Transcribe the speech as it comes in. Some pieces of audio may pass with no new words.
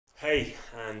Hey,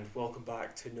 and welcome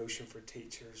back to Notion for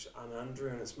Teachers. I'm Andrew,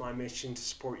 and it's my mission to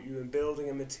support you in building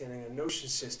and maintaining a Notion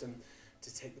system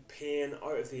to take the pain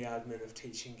out of the admin of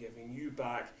teaching, giving you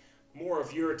back more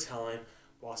of your time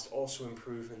whilst also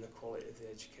improving the quality of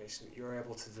the education that you're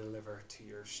able to deliver to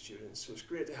your students. So it's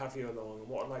great to have you along, and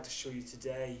what I'd like to show you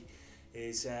today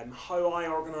is how I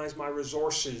organise my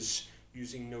resources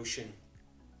using Notion.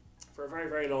 For a very,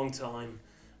 very long time,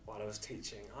 while I was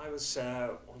teaching, I was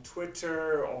on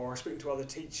Twitter or speaking to other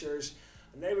teachers,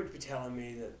 and they would be telling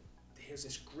me that here's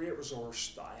this great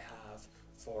resource that I have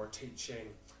for teaching,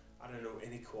 I don't know,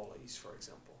 inequalities, for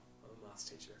example. I'm a maths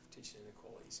teacher teaching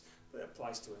inequalities, but it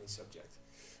applies to any subject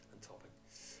and topic.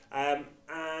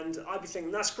 And I'd be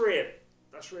thinking, that's great,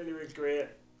 that's really, really great.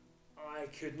 I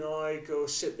could now go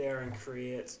sit there and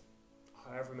create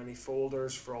however many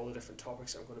folders for all the different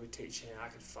topics I'm going to be teaching. I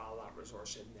could file that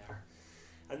resource in there.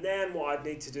 And then what I'd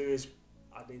need to do is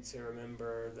I'd need to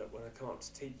remember that when I come up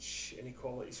to teach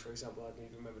inequalities, for example, I'd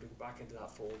need to remember to go back into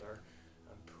that folder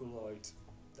and pull out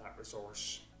that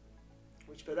resource.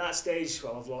 Which by that stage,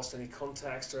 well, I've lost any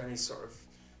context or any sort of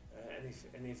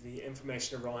any of the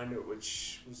information around it,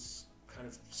 which was kind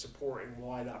of supporting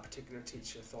why that particular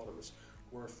teacher thought it was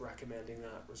worth recommending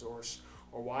that resource,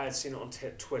 or why I'd seen it on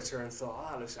Twitter and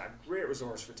thought, that looks like a great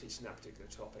resource for teaching that particular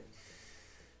topic.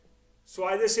 So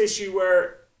I had this issue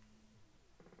where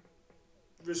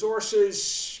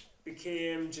resources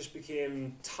became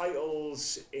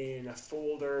titles in a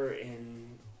folder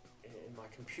in my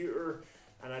computer,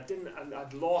 and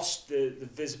I'd lost the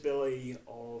visibility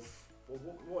of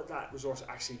what that resource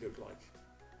actually looked like,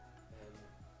 and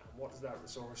what does that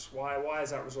resource, why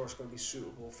is that resource going to be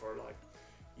suitable for like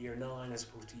year 9 as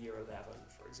opposed to year 11,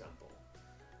 for example.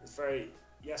 It's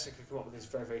yes, I could come up with this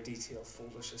very, very detailed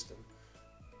folder system,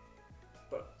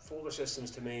 but folder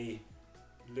systems to me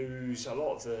lose a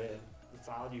lot of the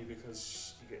value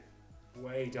because you get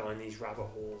way down these rabbit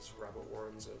holes, rabbit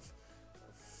warrens of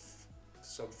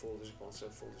subfolders upon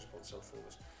subfolders upon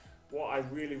subfolders. What I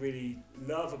really, really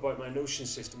love about my Notion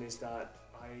system is that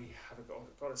I have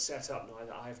got it set up now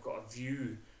that I've got a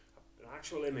view, an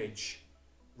actual image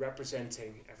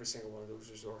representing every single one of those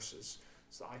resources,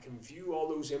 so that I can view all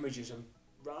those images, and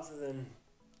rather than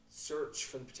search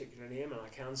for the particular name, and I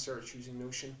can search using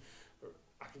Notion, but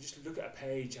I can just look at a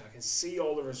page and I can see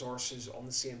all the resources on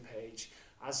the same page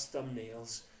as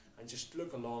thumbnails and just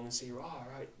look along and see, oh,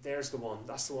 right, there's the one,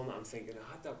 that's the one that I'm thinking.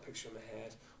 I had that picture in my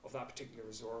head of that particular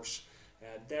resource,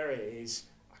 there it is.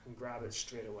 I can grab it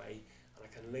straight away and I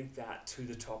can link that to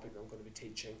the topic I'm going to be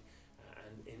teaching,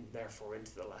 and therefore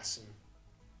into the lesson.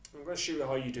 I'm going to show you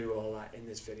how you do all that in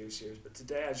this video series, but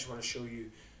today I just want to show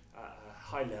you at a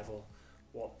high level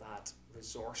what that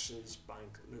resources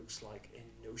bank looks like in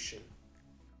Notion.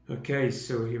 Okay,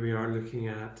 so here we are looking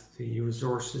at the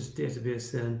resources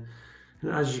database then, and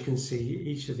as you can see,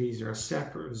 each of these are a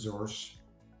separate resource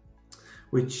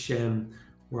which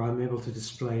where I'm able to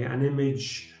display an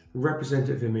image, a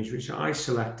representative image, which I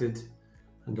selected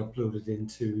and uploaded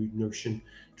into Notion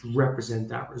to represent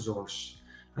that resource.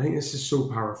 I think this is so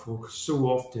powerful because so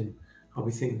often I'll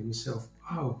be thinking to myself,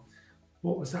 wow,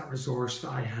 what was that resource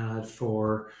that I had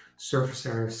for surface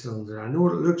area cylinder? I know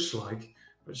what it looks like,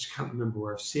 but I just can't remember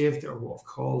where I've saved it or what I've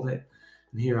called it.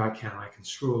 And here I can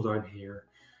scroll down here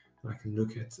and I can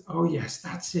look at, oh yes,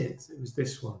 that's it. It was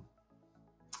this one.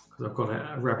 Because I've got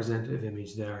a representative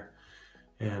image there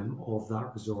of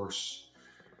that resource.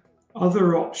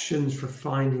 Other options for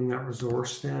finding that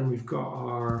resource then, we've got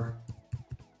our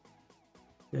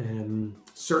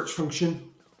search function.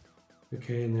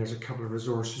 Okay, and there's a couple of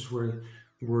resources where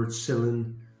the word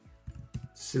cylinder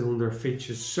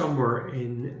features somewhere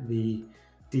in the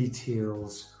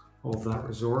details of that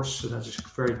resource. So that just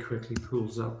very quickly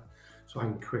pulls up. So I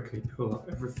can quickly pull up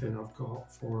everything I've got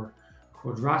for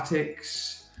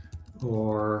quadratics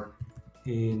or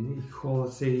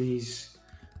inequalities.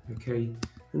 Okay,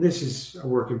 and this is a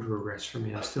work in progress for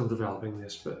me. I'm still developing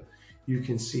this, but you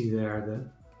can see there that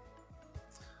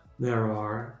there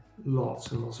are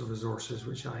lots and lots of resources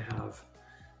which I have.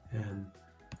 And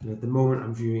at the moment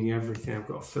I'm viewing everything. I've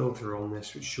got a filter on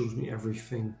this which shows me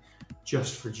everything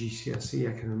just for GCSE.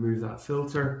 I can remove that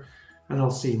filter and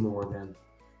I'll see more then.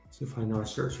 So if I now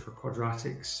search for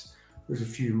quadratics, there's a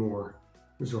few more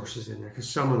resources in there because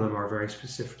some of them are very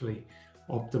specifically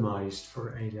optimized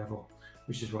for A level,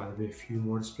 which is why there'll be a few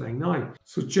more displaying now.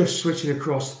 So just switching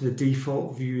across to the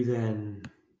default view then,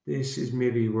 this is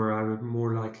maybe where I would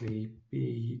more likely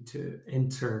be to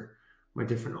enter my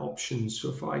different options. So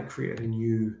if I create a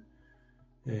new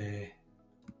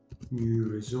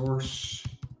resource,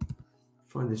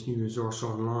 find this new resource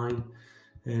online,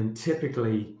 and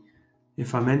typically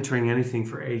if I'm entering anything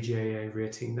for AJA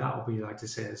rating, that'll be like to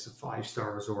say it's a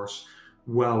 5-star resource,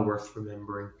 well worth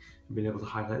remembering and being able to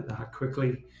highlight that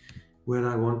quickly. When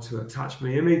I want to attach my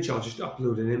image, I'll just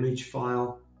upload an image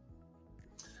file.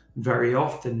 Very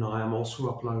often now I'm also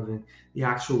uploading the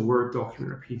actual Word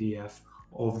document or PDF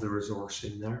of the resource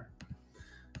in there.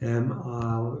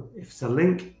 If it's a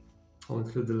link, I'll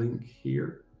include the link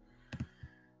here.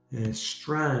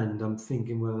 Strand, I'm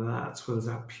thinking whether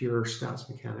that pure stats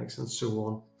mechanics and so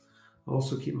on. I'll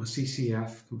also keep my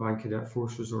CCF, Combined Cadet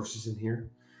Force resources in here,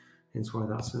 hence why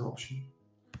that's an option.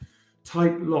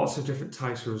 Type, lots of different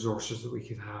types of resources that we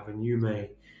could have, and you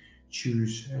may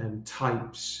choose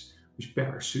types which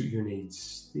better suit your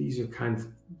needs. These are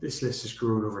this list has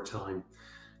grown over time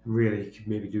and really could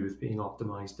maybe do with being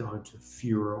optimized down to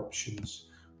fewer options.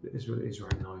 That is what it is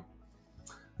right now.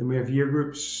 Then we have year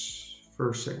groups,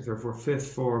 first, second, third, fourth,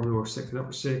 fifth form, lower sixth and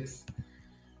upper sixth.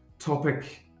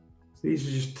 Topic, so these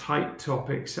are just type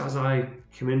topics. As I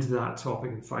come into that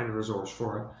topic and find a resource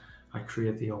for it, I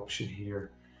create the option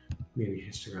here. Maybe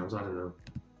histograms, I don't know.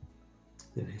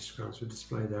 Then histograms would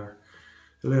display there.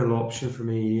 A little option for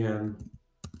me,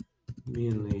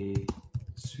 mainly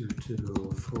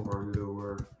suitable for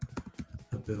lower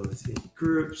ability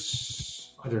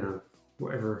groups. I don't know,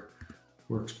 whatever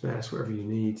works best, whatever you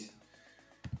need.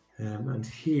 And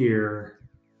here,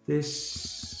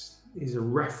 this is a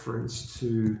reference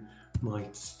to my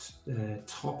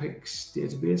topics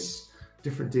database,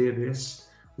 different database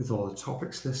with all the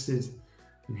topics listed.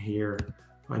 And here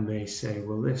I may say,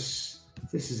 well, this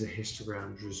is a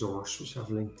histograms resource, which I've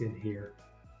linked in here.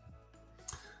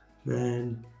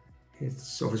 Then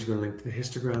it's obviously going to link to the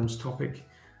histograms topic.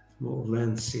 And what we'll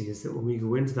then see is that when we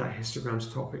go into that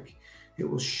histograms topic, it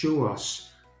will show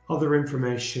us other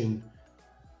information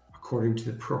according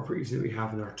to the properties that we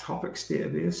have in our topics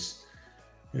database,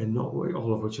 and not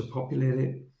all of which are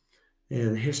populated.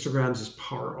 And the histograms is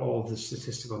part of the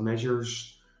statistical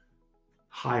measures,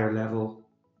 higher level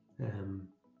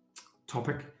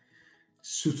topic.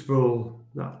 Suitable,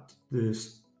 that the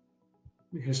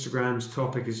histograms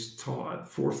topic is taught at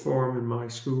fourth form in my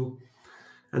school.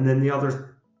 And then the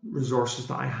other resources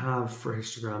that I have for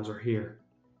histograms are here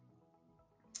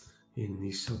in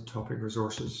these subtopic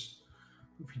resources.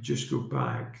 If you just go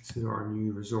back to our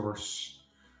new resource,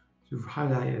 so we've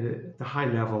highlighted it at the high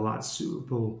level, that's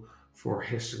suitable for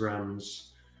histograms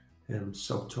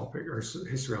subtopic or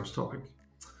histograms topic.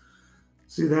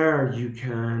 See there, you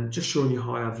can, just showing you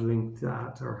how I've linked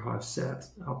that or how I've set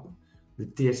up the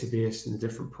database and the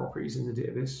different properties in the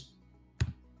database.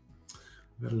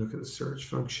 We've got to look at the search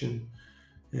function.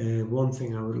 One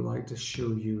thing I would like to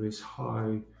show you is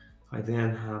how I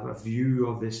then have a view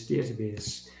of this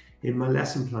database in my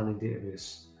lesson planning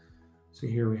database. So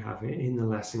here we have it in the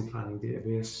lesson planning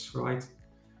database, right?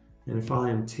 And if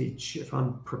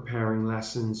I'm preparing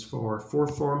lessons for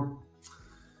fourth form,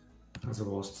 as I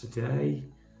was today,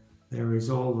 there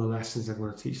is all the lessons I'm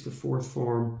going to teach the fourth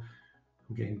form.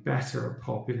 I'm getting better at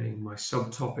populating my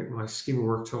subtopic, my schema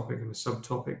work topic, and my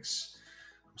subtopics.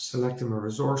 I'm selecting my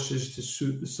resources to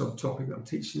suit the subtopic that I'm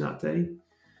teaching that day.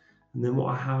 And then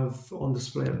what I have on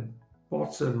display at the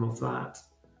bottom of that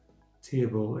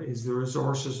table is the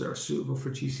resources that are suitable for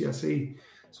GCSE.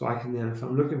 So I can then, if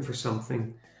I'm looking for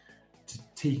something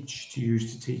to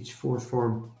use to teach fourth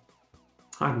form,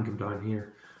 I can come down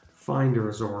here, find a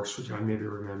resource which I maybe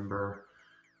remember,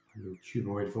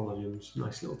 cuboid volumes,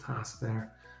 nice little task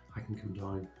there. I can come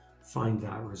down, find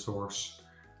that resource,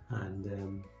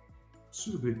 and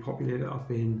suitably populate it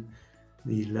up in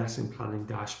the lesson planning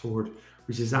dashboard,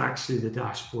 which is actually the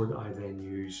dashboard that I then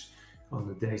use on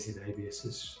a day-to-day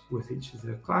basis with each of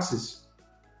the classes.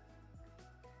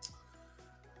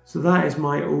 So that is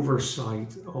my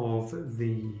oversight of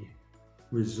the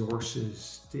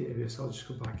resources database. I'll just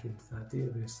go back into that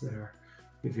database there,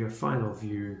 give you a final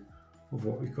view of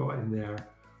what we've got in there.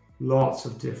 Lots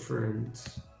of different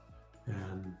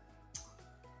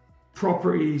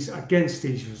properties against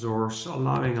each resource,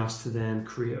 allowing us to then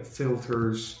create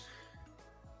filters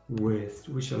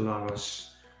which allow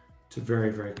us to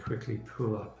very, very quickly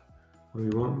pull up what we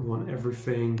want. We want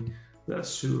everything that's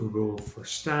suitable for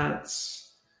stats,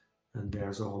 and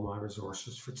there's all my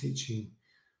resources for teaching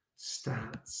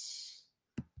stats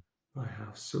I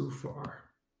have so far.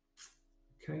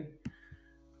 Okay,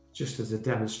 just as a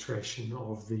demonstration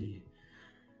of the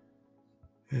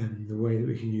way that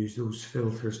we can use those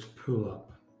filters to pull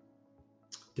up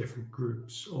different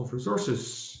groups of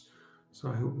resources. So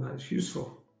I hope that's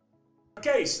useful.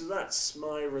 Okay, so that's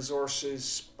my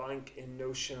resources bank in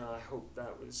Notion. I hope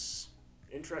that was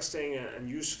interesting and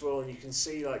useful, and you can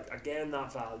see, like, again,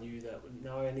 that value that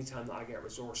now anytime that I get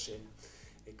resource in,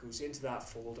 it goes into that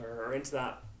folder or into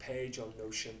that page on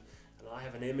Notion, and I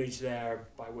have an image there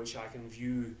by which I can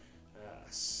view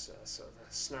sort of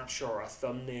a snapshot or a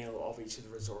thumbnail of each of the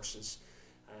resources.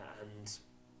 And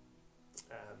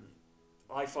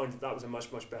I found that was a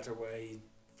much better way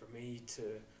for me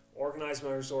to organise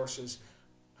my resources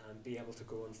and be able to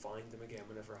go and find them again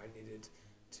whenever I needed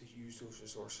to use those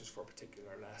resources for a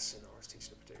particular lesson, or I was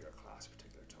teaching a particular class, a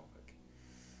particular topic.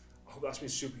 I hope that's been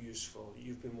super useful.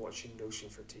 You've been watching Notion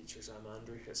for Teachers. I'm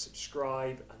Andrew. Hit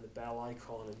subscribe and the bell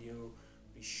icon, and you'll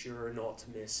be sure not to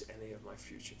miss any of my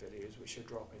future videos, which are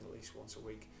dropping at least once a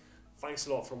week. Thanks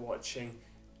a lot for watching.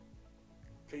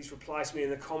 Please reply to me in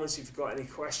the comments if you've got any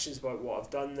questions about what I've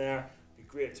done there. It'd be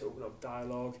great to open up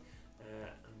dialogue, and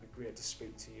it'd be great to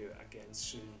speak to you again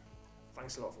soon.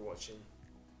 Thanks a lot for watching.